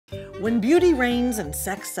When beauty reigns and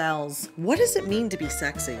sex sells, what does it mean to be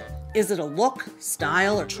sexy? Is it a look,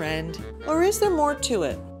 style, or trend? Or is there more to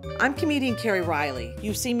it? I'm comedian Carey Reilly.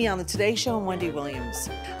 You've seen me on the Today Show and Wendy Williams.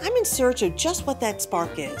 I'm in search of just what that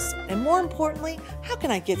spark is, and more importantly, how can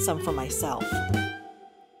I get some for myself?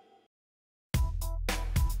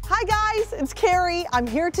 Hi guys, it's Carey. I'm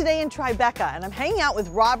here today in Tribeca, and I'm hanging out with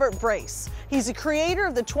Robert Brace. He's the creator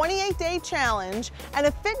of the 28-Day Challenge and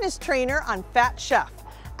a fitness trainer on Fat Chef.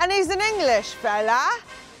 And he's an English fella.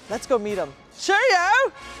 Let's go meet him.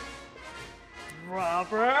 Cheerio!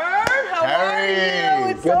 Robert, how are you?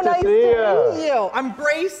 It's so nice to meet you. I'm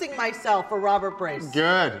bracing myself for Robert Brace.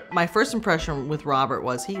 Good. My first impression with Robert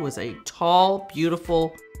was he was a tall,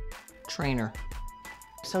 beautiful trainer.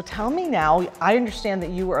 So tell me now, I understand that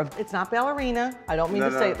you were it's not ballerina. I don't mean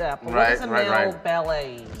to say that, but what is a male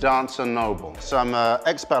ballet? Dancer noble. So I'm an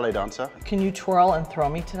ex-ballet dancer. Can you twirl and throw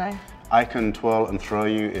me today? I can twirl and throw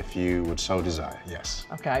you if you would so desire, yes.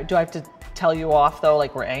 Okay, do I have to tell you off though,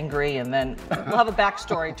 like we're angry, and then we'll have a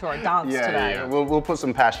backstory to our dance today? Yeah, we'll put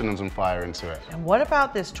some passion and some fire into it. And what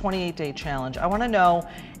about this 28-day challenge? I want to know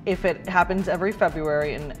if it happens every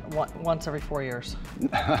February and once every 4 years.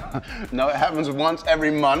 No, it happens once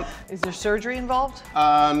every month. Is there surgery involved?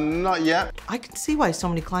 Not yet. I can see why so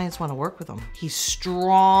many clients want to work with him. He's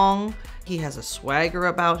strong, he has a swagger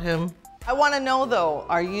about him. I want to know though,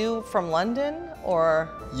 are you from London or?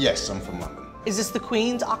 Yes, I'm from London. Is this the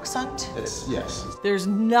Queen's accent? Yes. There's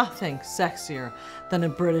nothing sexier than a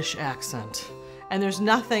British accent. And there's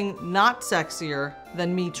nothing not sexier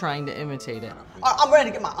than me trying to imitate it. I'm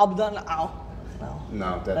ready to get my done now.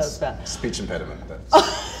 No, that's speech impediment.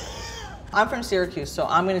 I'm from Syracuse, so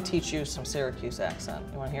I'm going to teach you some Syracuse accent.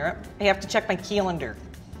 You want to hear it? I have to check my calendar.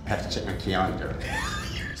 I have to check my calendar.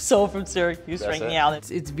 So from Syracuse right now.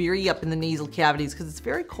 It's very up in the nasal cavities because it's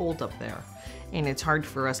very cold up there. And it's hard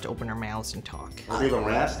for us to open our mouths and talk. Do the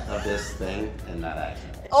rest of this thing and that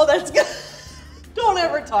accent. Oh, that's good. Don't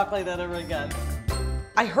ever talk like that ever again.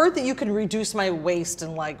 I heard that you can reduce my waist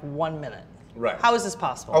in like 1 minute. Right. How is this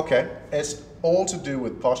possible? Okay, it's all to do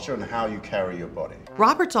with posture and how you carry your body.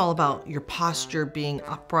 Robert's all about your posture being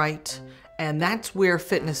upright, and that's where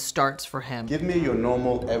fitness starts for him. Give me your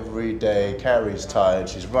normal, everyday, Carey's tired,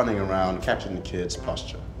 she's running around, catching the kids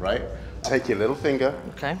posture, right? Take your little finger,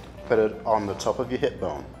 okay, put it on the top of your hip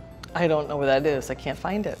bone. I don't know where that is, I can't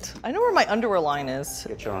find it. I know where my underwear line is.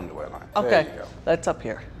 Get your underwear line. Okay, there you go. That's up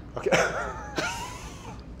here. Okay.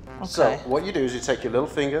 Okay. So what you do is you take your little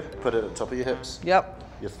finger, put it at the top of your hips. Yep.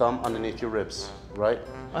 Your thumb underneath your ribs, right?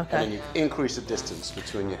 Okay. And then you increase the distance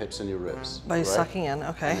between your hips and your ribs. By right? sucking in,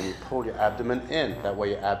 okay. And then you pull your abdomen in, that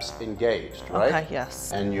way your abs engaged, right? Okay,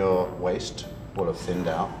 yes. And your waist will have thinned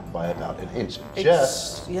out by about an inch,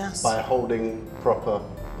 just by holding proper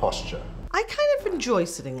posture. I kind of enjoy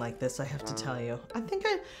sitting like this, I have to tell you. I think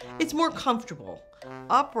it's more comfortable.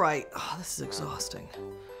 Upright, oh, this is exhausting.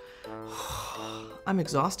 I'm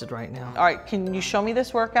exhausted right now. All right, can you show me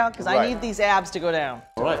this workout? Because I need these abs to go down.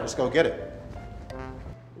 All right, let's go get it.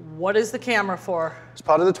 What is the camera for? It's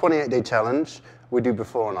part of the 28-day challenge. We do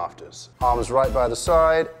before and afters. Arms right by the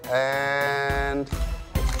side, and...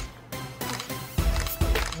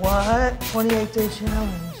 What? 28-day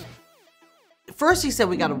challenge. First he said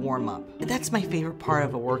we gotta warm up. That's my favorite part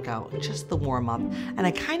of a workout, just the warm up. And I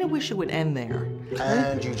kind of wish it would end there.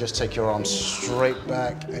 And you just take your arms straight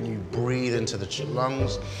back and you breathe into the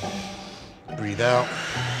lungs. Breathe out.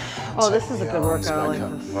 Oh, this is a good workout. I like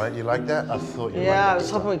this. Right, you like that? I thought you liked I was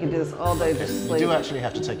hoping we could do this all day, just sleep. You do actually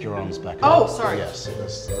have to take your arms back. Oh, sorry. Yes,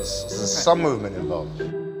 there's some movement involved.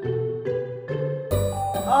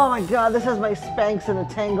 Oh my God, this has my Spanx in a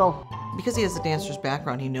tangle. Because he has a dancer's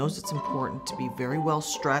background, he knows it's important to be very well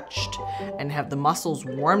stretched and have the muscles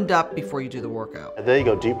warmed up before you do the workout. And there you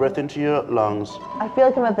go, deep breath into your lungs. I feel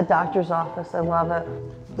like I'm at the doctor's office, I love it.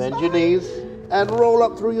 Bend your knees and roll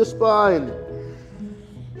up through your spine.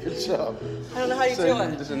 Good job. I don't know how you do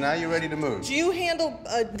it. So now you're ready to move. Do you handle,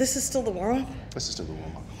 this is still the warm-up? This is still the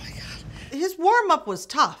warm-up. Oh my God. His warm-up was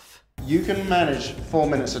tough. You can manage 4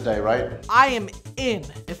 minutes a day, right? I am in.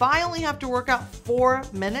 If I only have to work out 4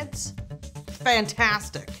 minutes,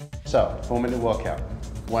 fantastic. So, 4-minute workout.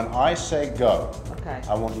 When I say go,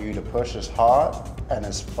 I want you to push as hard and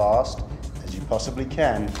as fast as you possibly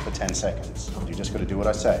can for 10 seconds. You just gotta do what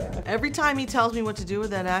I say. Every time he tells me what to do with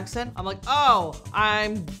that accent, I'm like, oh,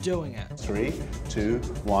 I'm doing it. 3, 2,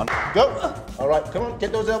 1, go! All right, come on,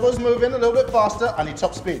 get those elbows moving a little bit faster. I need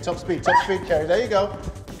top speed, Carey, there you go.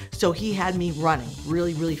 So he had me running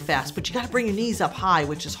really, really fast, but you gotta bring your knees up high,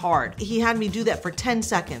 which is hard. He had me do that for 10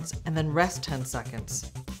 seconds and then rest 10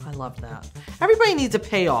 seconds. I love that. Everybody needs a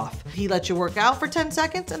payoff. He lets you work out for 10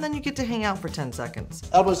 seconds and then you get to hang out for 10 seconds.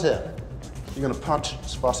 Elbows here. You're gonna punch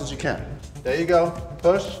as fast as you can. There you go.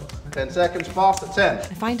 Push. 10 seconds, faster, 10. I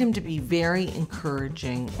find him to be very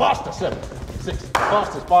encouraging. Faster, 7, 6,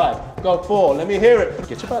 faster, 5, go 4, let me hear it.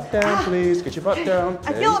 Get your butt down, please, get your butt down.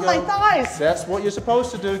 I feel it in my thighs. That's what you're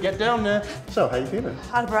supposed to do, get down there. So, how you feeling?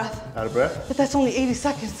 Out of breath. Out of breath? But that's only 80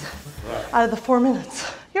 seconds out of the 4 minutes.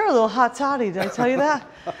 You're a little hot toddy, did I tell you that?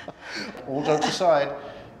 All jokes aside,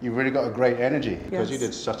 you've really got a great energy because Yes. you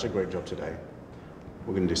did such a great job today.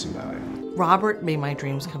 We're gonna do some ballet. Robert made my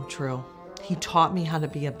dreams come true. He taught me how to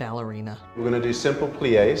be a ballerina. We're gonna do simple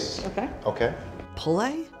pliés. Okay. Okay.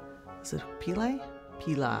 Plié? Is it plié?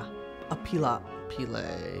 Pila. A pila. Pile.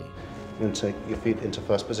 You're gonna take your feet into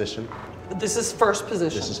first position. This is first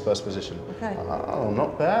position. This is first position. Okay. Oh,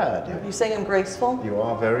 not bad. You saying I'm graceful? You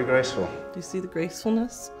are very graceful. Do you see the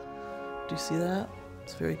gracefulness? Do you see that?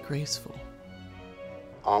 It's very graceful.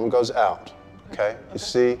 Arm goes out, okay? You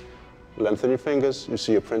see, lengthen your fingers, you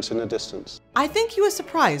see your prints in the distance. I think he was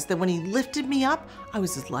surprised that when he lifted me up, I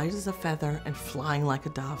was as light as a feather and flying like a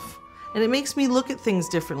dove. And it makes me look at things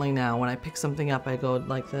differently now. When I pick something up, I go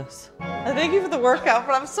like this. Thank you for the workout,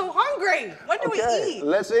 but I'm so hungry. When do we eat?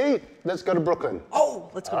 Let's eat. Let's go to Brooklyn.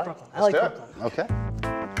 Oh, let's go to Brooklyn. I like Brooklyn. Okay.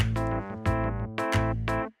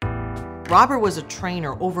 Robert was a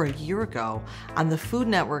trainer over a year ago on the Food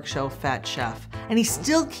Network show Fat Chef, and he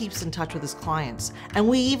still keeps in touch with his clients. And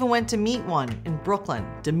we even went to meet one in Brooklyn,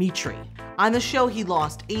 Dimitri. On the show, he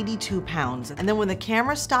lost 82 pounds, and then when the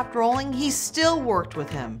camera stopped rolling, he still worked with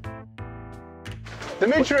him.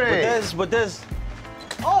 Dimitri! With this.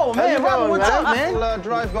 Oh man, Robert, what's up, man? Little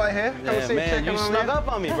drive-by here. Yeah, man, you snuck up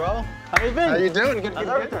on me, bro. How you been? How you doing? Good,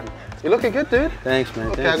 good. You looking good, dude? Thanks, man.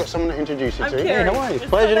 Okay, thanks. I got someone to introduce you to. Hey, how are you?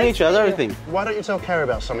 Pleasure to meet you. How's everything? Why don't you tell Carey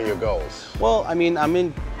about some of your goals? Well, I mean,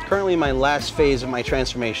 I'm currently in my last phase of my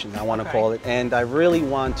transformation, I want to call it, and I really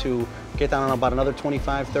want to get down on about another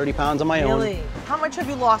 25, 30 pounds on my own. Really? How much have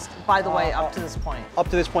you lost, by the way, up to this point? Up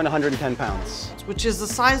to this point, 110 pounds. Which is the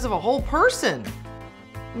size of a whole person.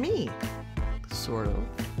 Me, sort of.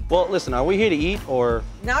 Well, listen, are we here to eat or?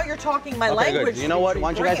 Now you're talking my Okay, language. good. You know what?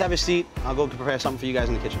 Why don't you guys Bring have it. a seat? I'll go prepare something for you guys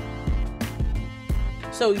in the kitchen.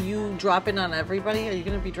 So you drop in on everybody? Are you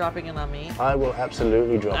going to be dropping in on me? I will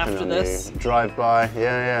absolutely drop in After on this? you. Drive by,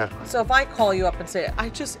 yeah. So if I call you up and say, I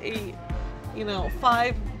just ate,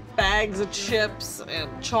 5 bags of chips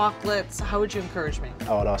and chocolates, how would you encourage me?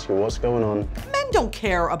 I would ask you what's going on. Men don't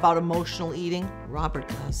care about emotional eating. Robert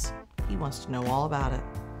does. He wants to know all about it.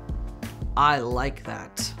 I like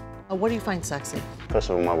that. What do you find sexy? First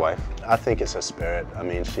of all, my wife. I think it's her spirit. I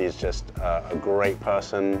mean, she's just a great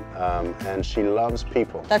person, and she loves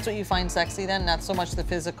people. That's what you find sexy then? Not so much the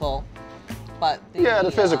physical, but the... Yeah,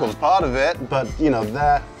 the physical's part of it, but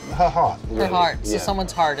her heart. Her heart. So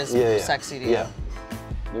someone's heart is sexy to you. Yeah.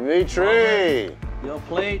 Dimitri! Your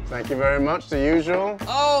plate. Thank you very much, the usual.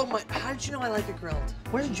 Oh my, how did you know I like it grilled?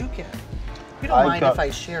 Where did you get it? You don't mind if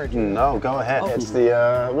I share, do you? No, go ahead. Oh. It's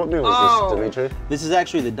the, what meal is this, Dimitri? This is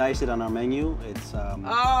actually the diced on our menu. It's,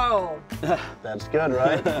 Oh. That's good,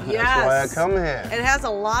 right? Yes. That's why I come here. It has a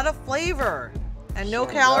lot of flavor and no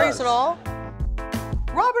calories at all.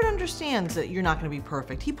 Robert understands that you're not going to be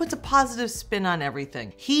perfect. He puts a positive spin on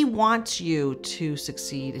everything. He wants you to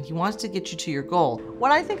succeed and he wants to get you to your goal.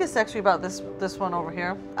 What I think is sexy about this one over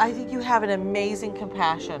here, I think you have an amazing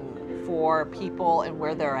compassion for people and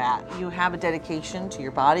where they're at. You have a dedication to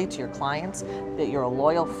your body, to your clients, that you're a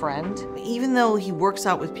loyal friend. Even though he works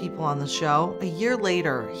out with people on the show, a year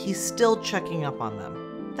later, he's still checking up on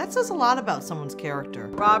them. That says a lot about someone's character.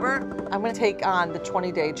 Robert, I'm gonna take on the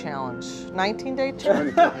 20-day challenge. 19-day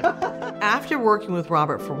challenge? After working with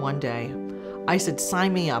Robert for one day, I said,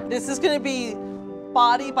 sign me up. This is gonna be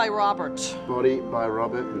Body by Robert. Body by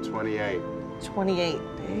Robert in 28. 28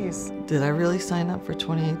 days. Did I really sign up for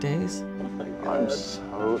 28 days? I'm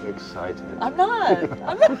so excited. I'm not.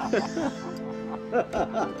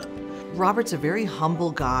 Robert's a very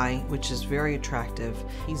humble guy, which is very attractive.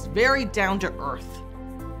 He's very down to earth.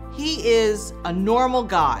 He is a normal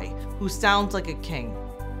guy who sounds like a king.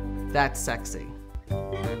 That's sexy.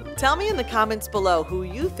 Tell me in the comments below who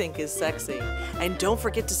you think is sexy. And don't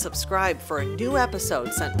forget to subscribe for a new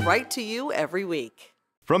episode sent right to you every week.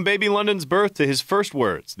 From baby London's birth to his first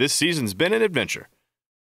words, this season's been an adventure.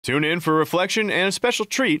 Tune in for reflection and a special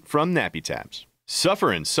treat from Nappy Tabs.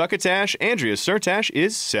 Sufferin' Succotash Andrea Sertash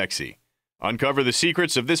is sexy. Uncover the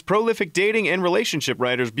secrets of this prolific dating and relationship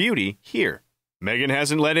writer's beauty here. Megan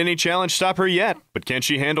hasn't let any challenge stop her yet, but can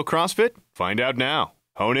she handle CrossFit? Find out now.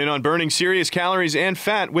 Hone in on burning serious calories and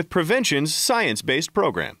fat with Prevention's science-based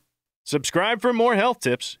program. Subscribe for more health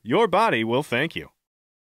tips. Your body will thank you.